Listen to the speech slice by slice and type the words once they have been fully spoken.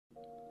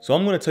So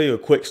I'm going to tell you a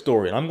quick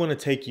story, and I'm going to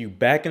take you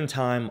back in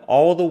time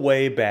all the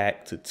way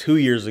back to 2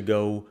 years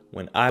ago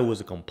when I was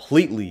a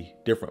completely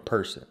different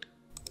person.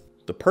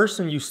 The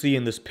person you see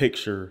in this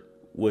picture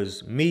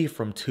was me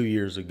from 2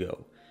 years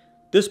ago.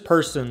 This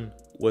person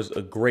was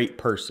a great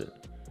person,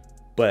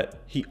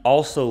 but he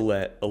also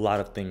let a lot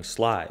of things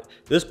slide.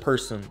 This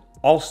person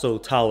also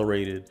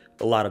tolerated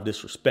a lot of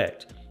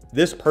disrespect.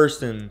 This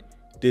person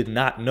did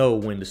not know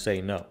when to say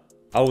no.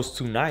 I was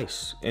too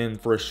nice, and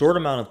for a short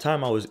amount of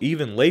time I was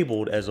even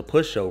labeled as a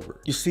pushover.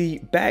 You see,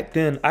 back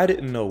then I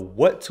didn't know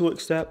what to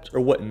accept or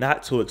what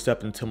not to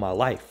accept into my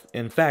life.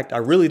 In fact, I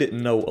really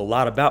didn't know a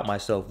lot about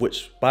myself,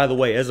 which, by the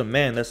way, as a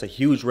man, that's a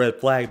huge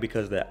red flag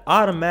because that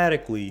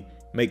automatically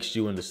makes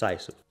you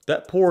indecisive.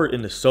 That poured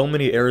into so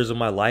many areas of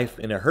my life,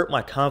 and it hurt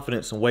my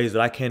confidence in ways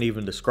that I can't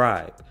even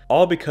describe.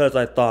 All because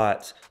I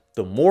thought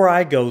the more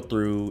I go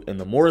through and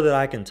the more that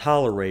I can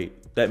tolerate,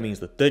 that means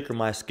the thicker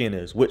my skin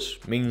is,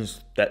 which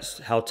means that's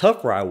how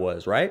tougher I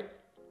was, right?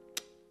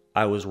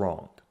 I was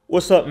wrong.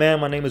 What's up, man?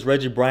 My name is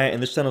Reggie Bryant,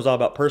 and this channel is all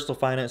about personal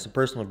finance and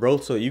personal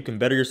growth so that you can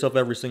better yourself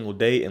every single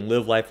day and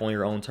live life on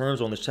your own terms.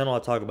 On this channel, I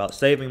talk about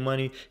saving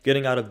money,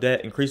 getting out of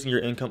debt, increasing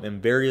your income,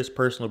 and various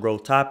personal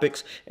growth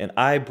topics, and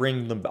I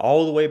bring them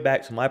all the way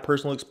back to my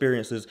personal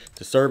experiences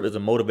to serve as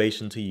a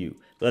motivation to you.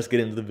 Let's get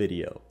into the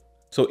video.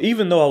 So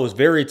even though I was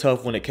very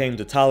tough when it came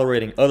to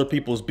tolerating other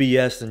people's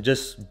BS and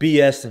just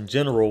BS in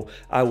general,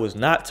 I was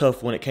not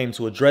tough when it came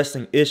to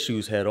addressing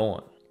issues head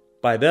on.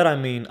 By that I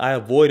mean I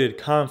avoided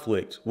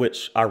conflict,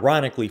 which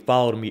ironically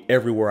followed me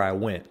everywhere I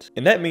went.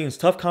 And that means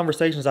tough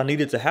conversations I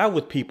needed to have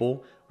with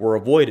people were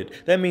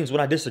avoided. That means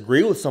when I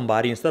disagreed with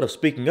somebody, instead of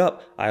speaking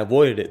up, I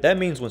avoided it. That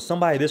means when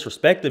somebody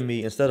disrespected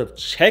me, instead of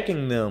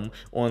checking them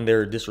on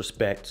their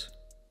disrespect,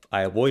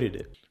 I avoided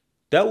it.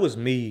 That was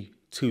me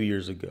 2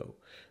 years ago.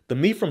 The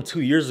me from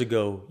 2 years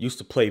ago used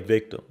to play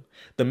victim.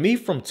 The me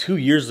from 2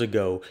 years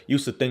ago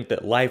used to think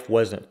that life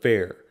wasn't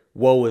fair.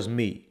 Woe is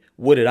me.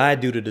 What did I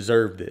do to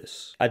deserve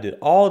this? I did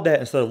all that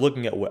instead of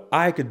looking at what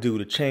I could do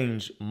to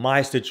change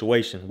my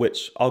situation,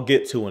 which I'll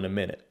get to in a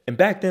minute. And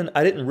back then,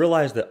 I didn't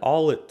realize that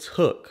all it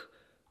took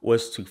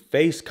was to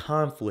face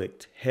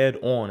conflict head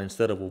on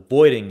instead of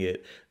avoiding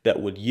it that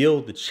would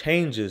yield the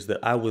changes that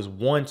I was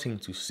wanting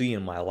to see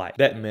in my life.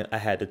 That meant I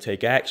had to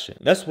take action.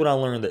 That's when I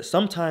learned that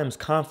sometimes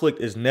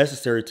conflict is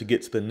necessary to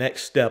get to the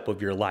next step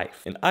of your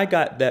life. And I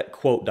got that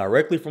quote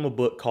directly from a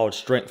book called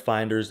Strength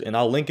Finders, and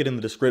I'll link it in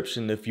the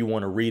description if you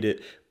want to read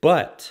it.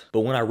 But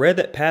when I read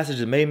that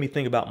passage, it made me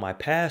think about my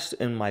past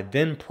and my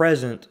then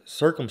present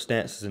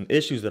circumstances and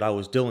issues that I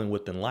was dealing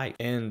with in life.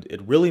 And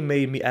it really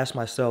made me ask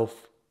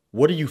myself,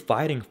 what are you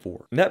fighting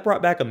for? And that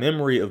brought back a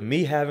memory of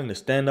me having to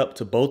stand up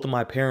to both of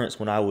my parents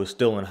when I was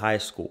still in high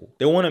school.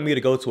 They wanted me to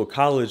go to a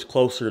college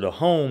closer to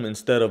home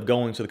instead of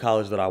going to the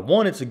college that I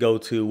wanted to go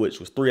to,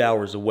 which was 3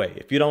 hours away.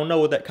 If you don't know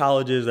what that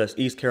college is, that's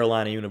East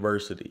Carolina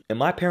University. And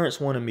my parents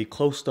wanted me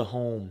close to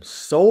home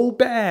so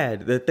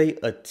bad that they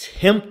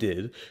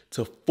attempted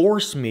to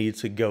force me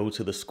to go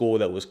to the school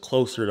that was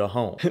closer to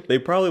home. They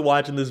probably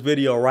watching this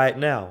video right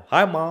now.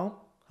 Hi, Mom.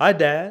 Hi,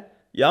 Dad.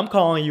 Yeah, I'm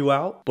calling you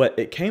out. But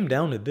it came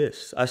down to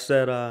this. I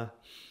said,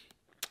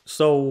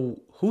 so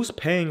who's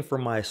paying for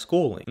my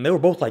schooling? And they were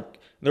both like,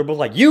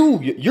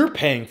 you're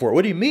paying for it.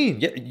 What do you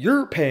mean? Yeah,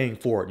 you're paying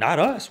for it, not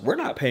us. We're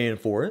not paying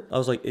for it. I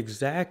was like,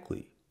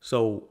 exactly.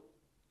 So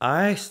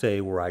I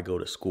stay where I go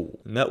to school.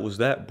 And that was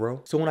that,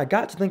 bro. So when I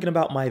got to thinking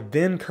about my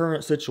then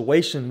current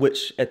situation,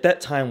 which at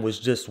that time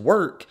was just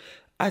work,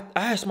 I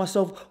asked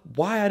myself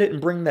why I didn't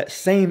bring that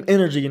same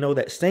energy,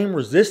 that same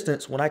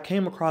resistance when I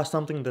came across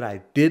something that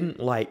I didn't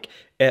like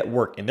at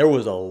work. And there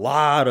was a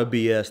lot of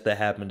BS that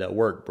happened at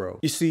work, bro.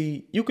 You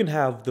see, you can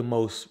have the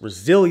most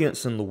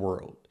resilience in the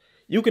world.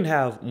 You can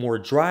have more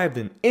drive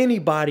than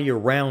anybody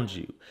around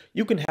you.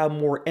 You can have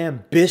more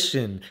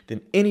ambition than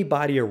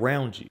anybody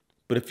around you.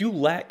 But if you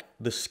lack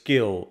the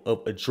skill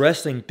of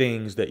addressing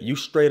things that you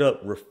straight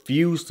up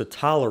refuse to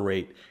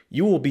tolerate,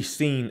 you will be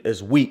seen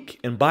as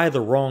weak and by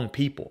the wrong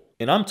people.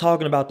 And I'm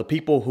talking about the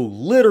people who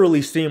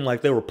literally seem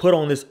like they were put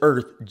on this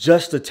earth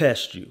just to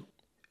test you.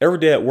 Every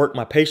day at work,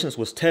 my patience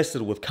was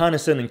tested with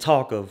condescending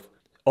talk of,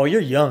 oh, you're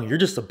young, you're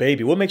just a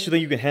baby. What makes you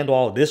think you can handle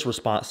all of this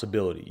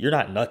responsibility? You're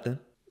not nothing.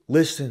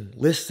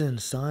 Listen,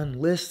 son,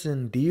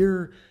 listen,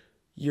 dear.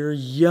 You're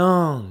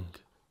young.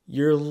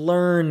 You're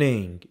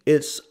learning.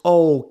 It's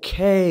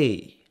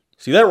okay.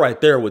 See, that right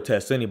there would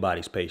test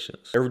anybody's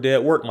patience. Every day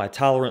at work, my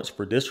tolerance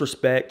for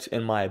disrespect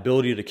and my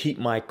ability to keep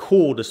my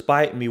cool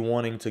despite me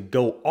wanting to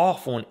go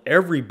off on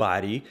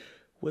everybody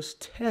was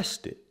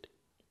tested.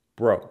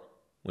 Bro,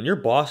 when your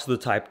boss is the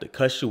type to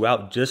cuss you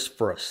out just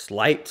for a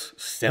slight,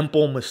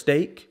 simple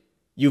mistake,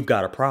 you've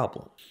got a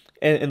problem.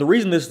 And the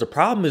reason this is a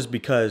problem is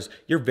because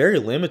you're very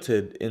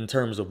limited in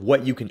terms of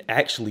what you can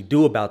actually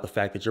do about the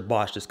fact that your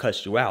boss just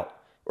cussed you out.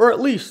 Or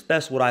at least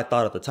that's what I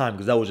thought at the time,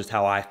 because that was just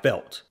how I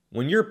felt.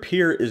 When your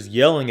peer is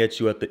yelling at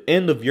you at the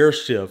end of your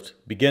shift,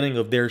 beginning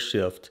of their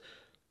shift,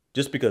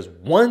 just because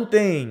one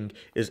thing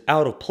is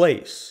out of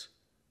place,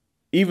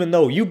 Even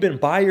though you've been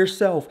by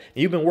yourself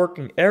and you've been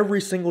working every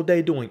single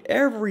day doing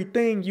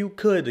everything you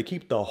could to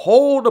keep the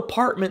whole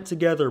department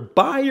together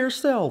by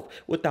yourself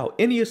without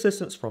any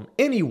assistance from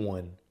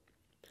anyone,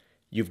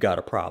 you've got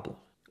a problem.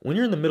 When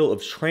you're in the middle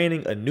of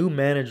training a new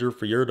manager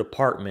for your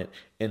department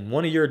and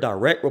one of your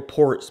direct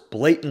reports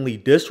blatantly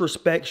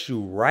disrespects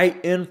you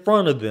right in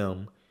front of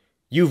them,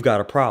 you've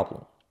got a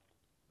problem.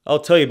 I'll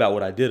tell you about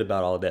what I did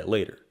about all that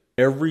later.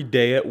 Every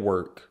day at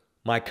work,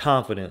 my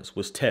confidence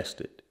was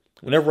tested.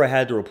 Whenever I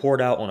had to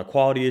report out on a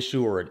quality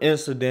issue or an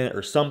incident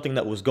or something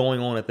that was going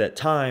on at that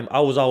time, I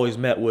was always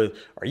met with,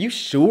 "Are you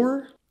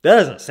sure? That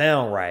doesn't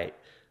sound right.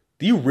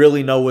 Do you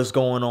really know what's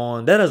going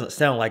on? That doesn't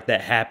sound like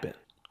that happened."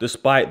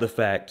 Despite the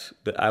fact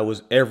that I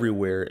was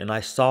everywhere and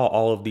I saw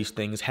all of these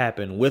things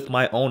happen with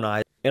my own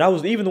eyes, and I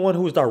was even the one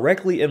who was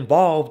directly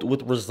involved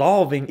with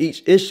resolving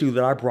each issue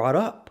that I brought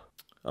up.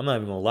 I'm not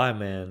even gonna lie,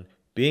 man.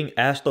 Being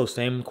asked those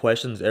same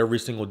questions every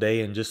single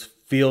day and just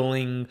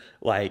feeling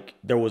like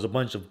there was a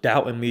bunch of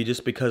doubt in me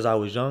just because I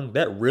was young,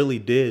 that really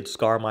did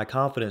scar my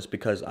confidence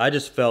because I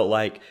just felt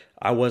like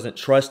I wasn't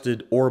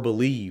trusted or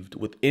believed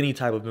with any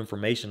type of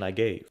information I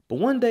gave. But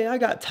one day I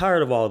got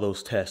tired of all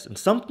those tests and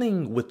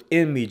something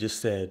within me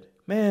just said,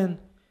 man,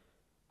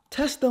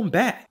 test them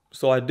back.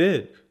 So I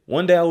did.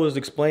 One day I was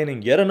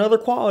explaining yet another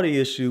quality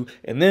issue,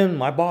 and then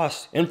my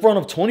boss, in front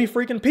of 20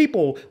 freaking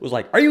people, was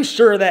like, "Are you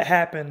sure that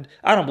happened?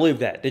 I don't believe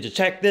that. Did you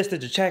check this?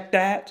 Did you check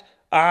that?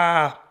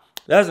 That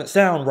doesn't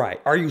sound right.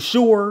 Are you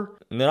sure?"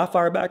 And then I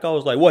fired back. I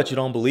was like, "What, you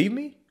don't believe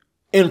me?"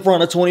 In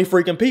front of 20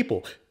 freaking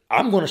people.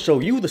 "I'm going to show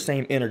you the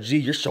same energy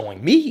you're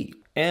showing me."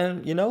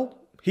 And, you know,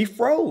 he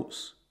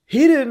froze.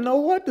 He didn't know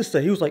what to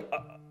say. He was like,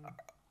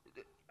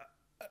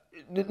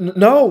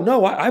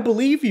 no, I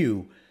believe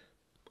you."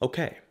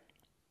 Okay.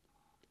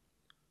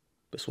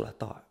 That's what I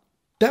thought.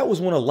 That was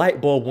when a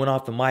light bulb went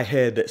off in my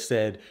head that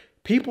said,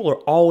 people are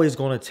always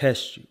going to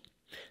test you.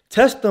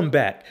 Test them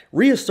back,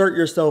 reassert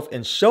yourself,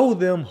 and show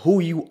them who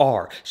you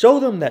are. Show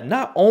them that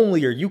not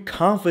only are you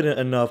confident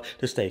enough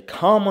to stay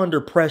calm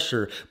under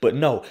pressure, but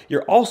no,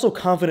 you're also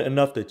confident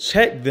enough to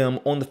check them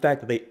on the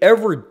fact that they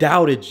ever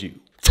doubted you.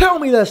 Tell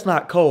me that's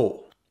not cold.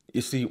 You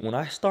see, when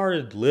I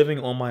started living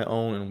on my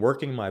own and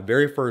working my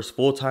very first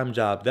full-time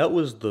job, that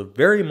was the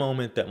very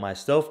moment that my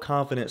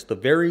self-confidence, the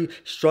very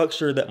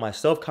structure that my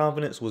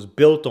self-confidence was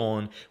built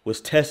on, was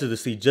tested to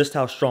see just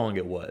how strong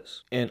it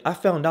was. And I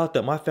found out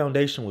that my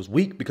foundation was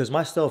weak because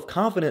my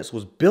self-confidence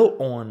was built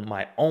on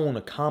my own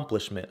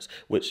accomplishments,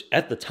 which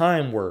at the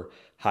time were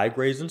high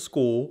grades in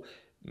school,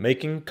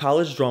 making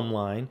college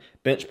drumline,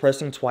 bench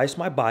pressing twice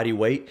my body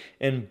weight,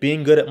 and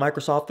being good at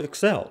Microsoft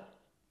Excel.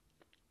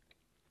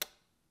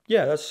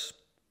 Yeah, that's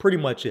pretty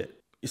much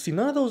it. You see,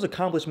 none of those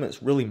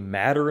accomplishments really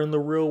matter in the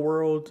real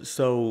world.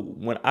 So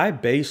when I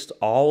based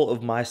all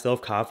of my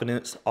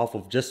self-confidence off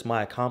of just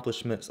my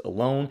accomplishments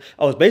alone,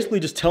 I was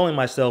basically just telling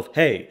myself,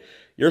 hey,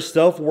 your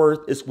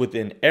self-worth is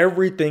within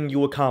everything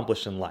you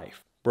accomplish in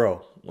life.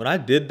 Bro, when I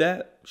did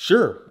that,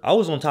 sure, I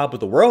was on top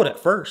of the world at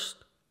first.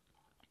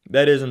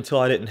 That is until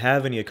I didn't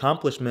have any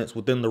accomplishments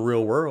within the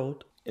real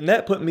world. And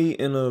that put me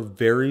in a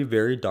very,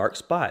 very dark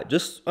spot.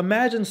 Just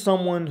imagine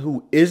someone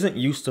who isn't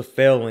used to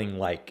failing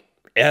like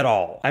at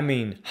all. I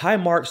mean, high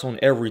marks on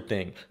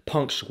everything.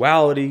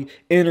 Punctuality,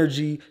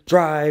 energy,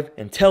 drive,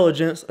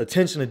 intelligence,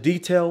 attention to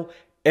detail,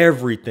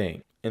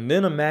 everything. And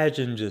then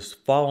imagine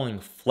just falling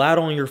flat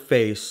on your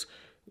face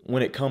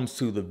when it comes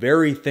to the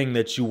very thing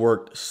that you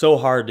worked so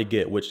hard to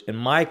get, which in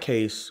my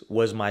case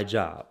was my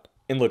job.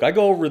 And look, I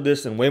go over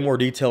this in way more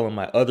detail in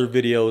my other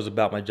videos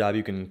about my job.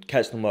 You can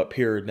catch them up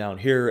here, down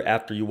here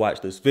after you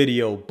watch this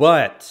video.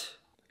 But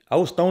I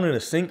was thrown in a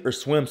sink or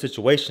swim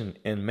situation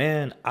and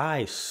man,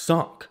 I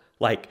sunk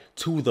like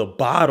to the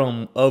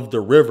bottom of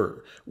the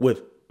river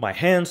with my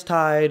hands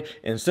tied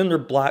and cinder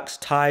blocks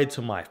tied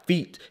to my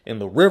feet. And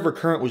the river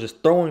current was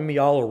just throwing me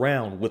all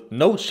around with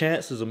no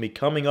chances of me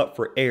coming up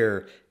for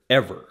air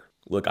ever.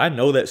 Look, I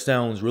know that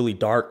sounds really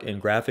dark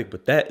and graphic,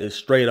 but that is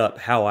straight up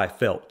how I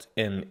felt.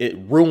 And it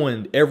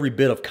ruined every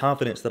bit of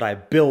confidence that I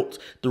built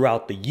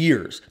throughout the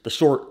years, the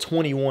short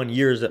 21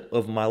 years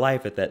of my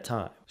life at that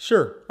time.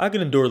 Sure, I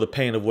could endure the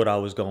pain of what I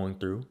was going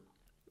through.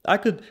 I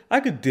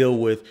could deal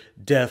with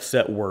deaths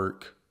at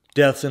work,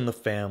 deaths in the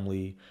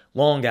family,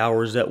 long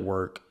hours at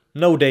work,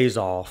 no days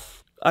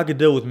off. I could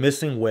deal with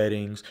missing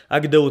weddings.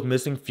 I could deal with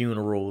missing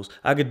funerals.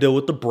 I could deal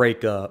with the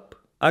breakup.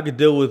 I could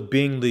deal with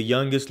being the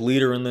youngest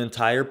leader in the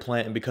entire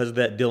plant and because of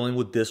that dealing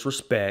with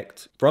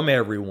disrespect from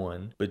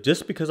everyone. But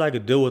just because I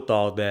could deal with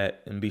all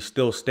that and be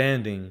still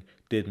standing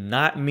did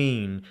not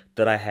mean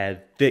that I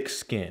had thick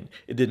skin.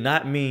 It did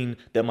not mean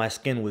that my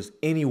skin was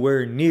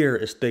anywhere near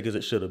as thick as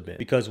it should have been.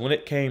 Because when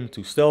it came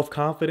to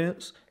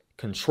self-confidence,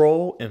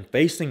 control, and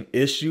facing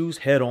issues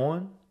head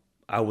on,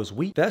 I was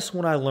weak. That's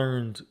when I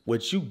learned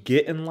what you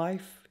get in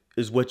life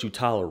is what you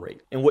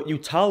tolerate. And what you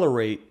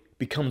tolerate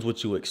becomes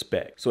what you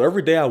expect. So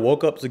every day I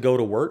woke up to go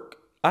to work,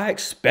 I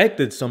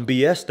expected some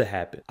BS to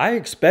happen. I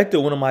expected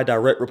one of my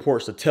direct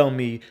reports to tell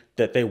me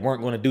that they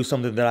weren't going to do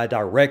something that I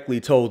directly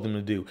told them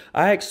to do.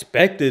 I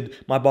expected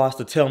my boss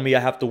to tell me I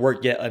have to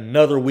work yet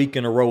another week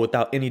in a row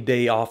without any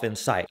day off in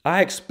sight.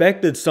 I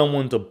expected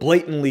someone to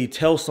blatantly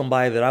tell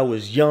somebody that I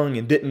was young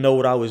and didn't know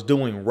what I was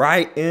doing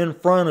right in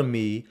front of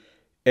me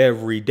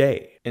every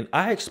day. And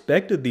I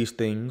expected these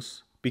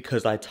things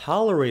because I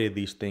tolerated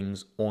these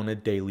things on a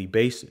daily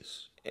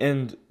basis.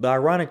 And the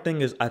ironic thing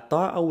is, I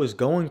thought I was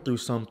going through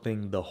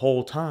something the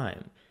whole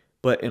time,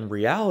 but in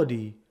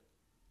reality,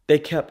 they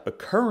kept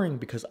occurring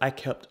because I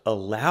kept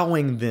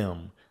allowing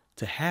them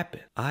to happen.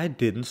 I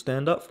didn't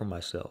stand up for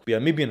myself. Yeah,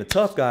 me being a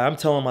tough guy, I'm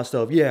telling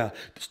myself, yeah,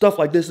 stuff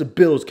like this, it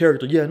builds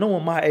character. Yeah, no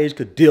one my age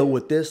could deal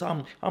with this.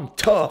 I'm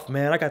tough,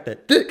 man. I got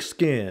that thick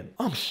skin.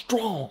 I'm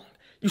strong.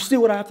 You see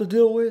what I have to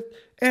deal with?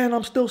 And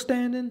I'm still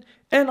standing,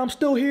 and I'm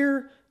still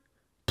here.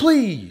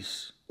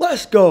 Please.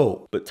 Let's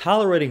go. But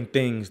tolerating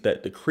things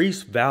that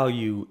decrease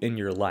value in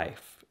your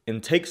life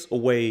and takes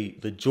away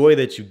the joy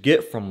that you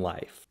get from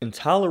life, and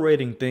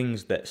tolerating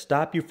things that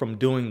stop you from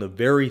doing the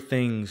very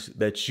things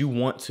that you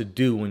want to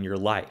do in your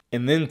life,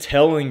 and then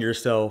telling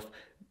yourself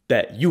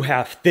that you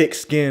have thick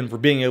skin for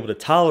being able to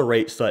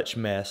tolerate such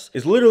mess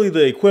is literally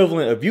the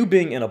equivalent of you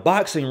being in a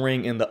boxing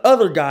ring and the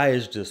other guy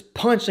is just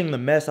punching the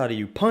mess out of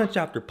you, punch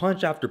after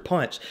punch after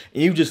punch,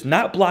 and you just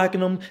not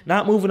blocking them,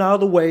 not moving out of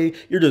the way.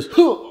 You're just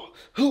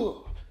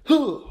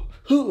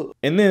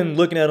and then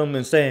looking at them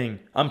and saying,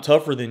 I'm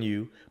tougher than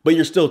you, but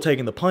you're still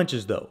taking the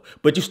punches though.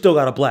 But you still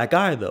got a black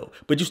eye though.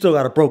 But you still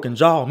got a broken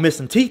jaw,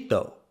 missing teeth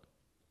though.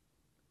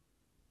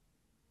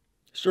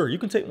 Sure, you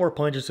can take more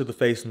punches to the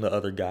face than the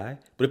other guy,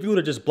 but if you would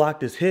have just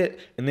blocked his hit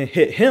and then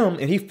hit him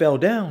and he fell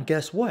down,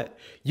 guess what?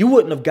 You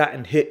wouldn't have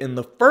gotten hit in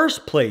the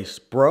first place,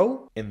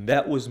 bro. And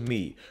that was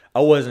me. I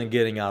wasn't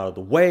getting out of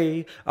the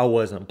way. I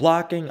wasn't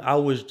blocking. I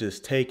was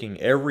just taking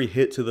every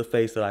hit to the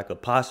face that I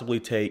could possibly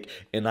take,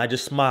 and I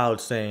just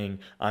smiled saying,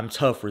 I'm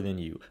tougher than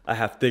you. I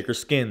have thicker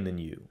skin than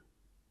you.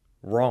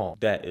 Wrong.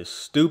 That is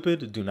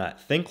stupid. Do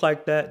not think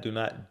like that. Do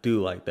not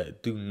do like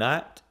that. Do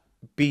not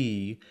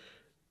be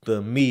the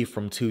me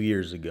from 2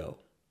 years ago.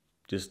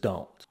 Just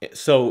don't.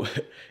 So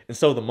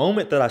the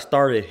moment that I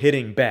started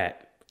hitting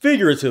back,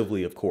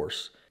 figuratively of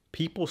course,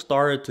 people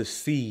started to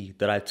see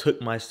that I took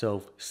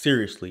myself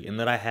seriously and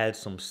that I had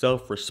some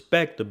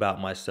self-respect about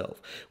myself,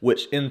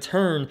 which in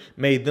turn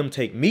made them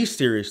take me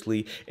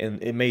seriously,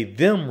 and it made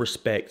them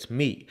respect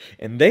me.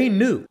 And they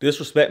knew,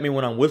 disrespect me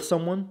when I'm with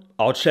someone,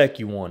 I'll check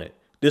you on it.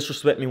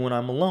 Disrespect me when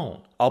I'm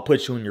alone, I'll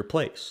put you in your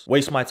place.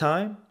 Waste my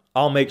time,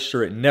 I'll make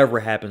sure it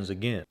never happens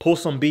again. Pull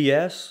some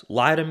BS,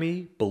 lie to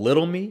me,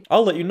 belittle me,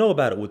 I'll let you know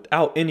about it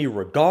without any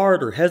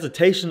regard or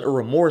hesitation or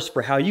remorse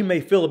for how you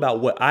may feel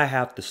about what I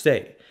have to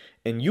say.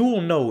 And you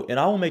will know, and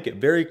I will make it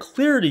very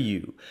clear to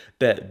you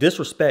that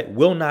disrespect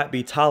will not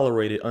be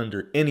tolerated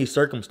under any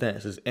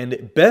circumstances, and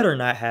it better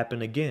not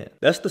happen again.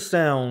 That's the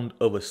sound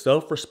of a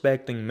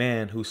self-respecting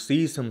man who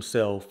sees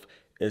himself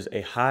as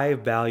a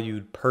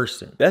high-valued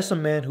person. That's a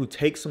man who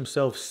takes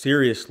himself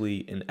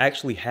seriously and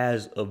actually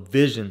has a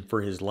vision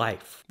for his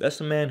life. That's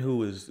a man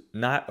who is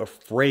not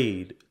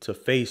afraid to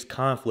face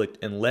conflict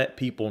and let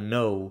people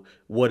know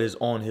what is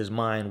on his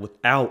mind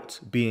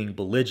without being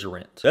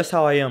belligerent. That's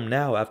how I am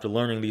now after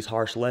learning these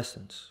harsh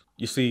lessons.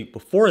 You see,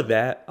 before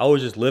that, I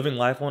was just living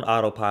life on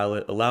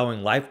autopilot,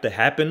 allowing life to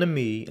happen to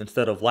me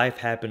instead of life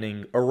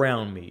happening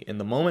around me. And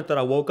the moment that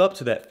I woke up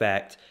to that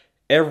fact,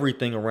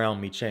 everything around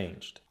me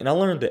changed. And I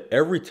learned that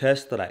every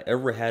test that I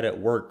ever had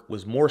at work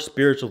was more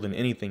spiritual than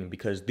anything,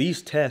 because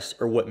these tests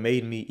are what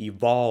made me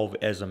evolve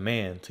as a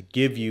man to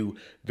give you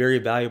very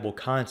valuable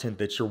content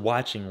that you're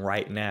watching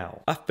right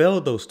now. I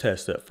failed those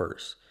tests at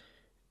first.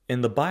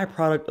 And the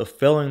byproduct of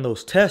failing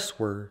those tests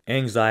were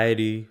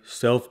anxiety,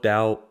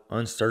 self-doubt,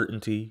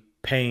 uncertainty,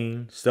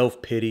 pain,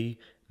 self-pity,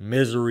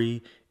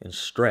 misery, and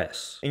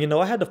stress. And you know,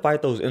 I had to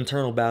fight those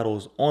internal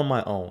battles on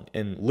my own,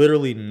 and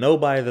literally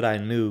nobody that I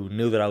knew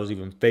that I was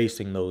even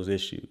facing those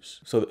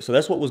issues. So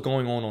that's what was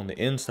going on the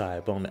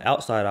inside, but on the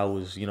outside I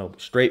was, you know,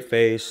 straight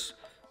face,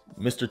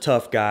 Mr.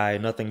 Tough Guy,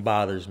 nothing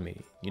bothers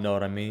me. You know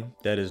what I mean?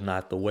 That is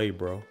not the way,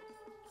 bro.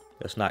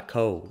 That's not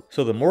code.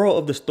 So the moral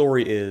of the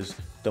story is,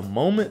 the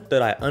moment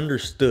that I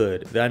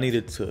understood that I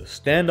needed to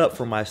stand up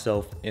for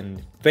myself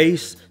and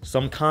face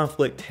some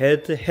conflict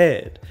head to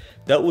head,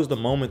 that was the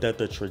moment that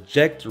the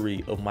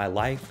trajectory of my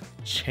life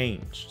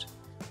changed.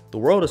 The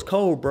world is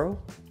cold, bro.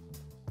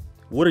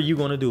 What are you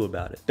gonna do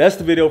about it? That's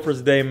the video for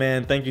today,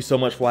 man. Thank you so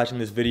much for watching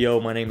this video.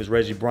 My name is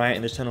Reggie Bryant,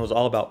 and this channel is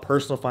all about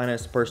personal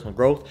finance and personal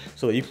growth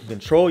so that you can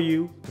control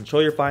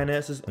your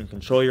finances, and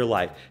control your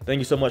life. Thank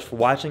you so much for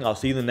watching. I'll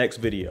see you in the next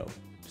video.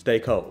 Stay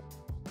cold.